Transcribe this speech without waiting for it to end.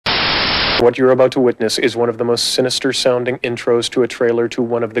What you're about to witness is one of the most sinister-sounding intros to a trailer to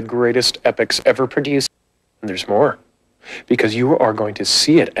one of the greatest epics ever produced. And there's more, because you are going to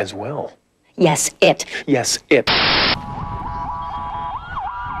see it as well. Yes, it. Yes, it.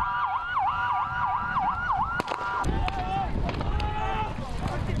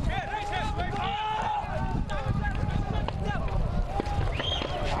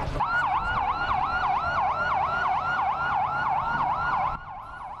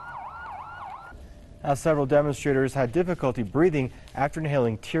 Now, several demonstrators had difficulty breathing after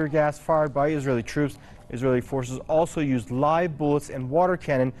inhaling tear gas fired by Israeli troops. Israeli forces also used live bullets and water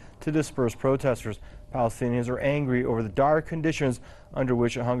cannon to disperse protesters. Palestinians are angry over the dire conditions under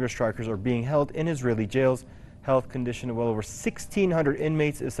which hunger strikers are being held in Israeli jails. Health condition of well over 1,600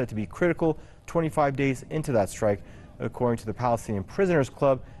 inmates is said to be critical 25 days into that strike. According to the Palestinian Prisoners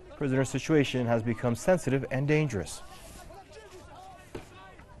Club, prisoner situation has become sensitive and dangerous.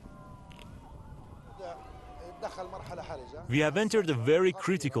 We have entered a very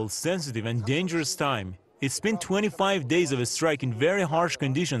critical, sensitive and dangerous time. It's been 25 days of a strike in very harsh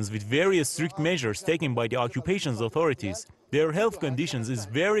conditions with various strict measures taken by the occupation's authorities. Their health conditions is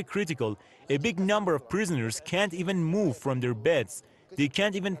very critical. A big number of prisoners can't even move from their beds. They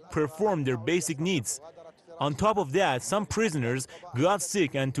can't even perform their basic needs. On top of that, some prisoners got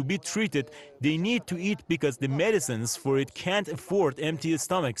sick, and to be treated, they need to eat because the medicines for it can't afford empty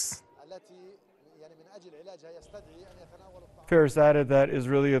stomachs. Ferris added that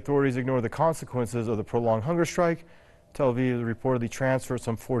Israeli authorities ignore the consequences of the prolonged hunger strike. Tel Aviv reportedly transferred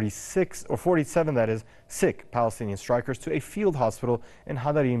some 47 sick Palestinian strikers to a field hospital in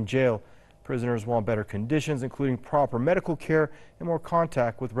Hadarim jail. Prisoners want better conditions, including proper medical care and more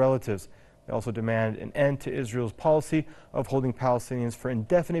contact with relatives. They also demand an end to Israel's policy of holding Palestinians for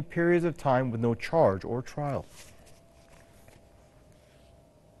indefinite periods of time with no charge or trial.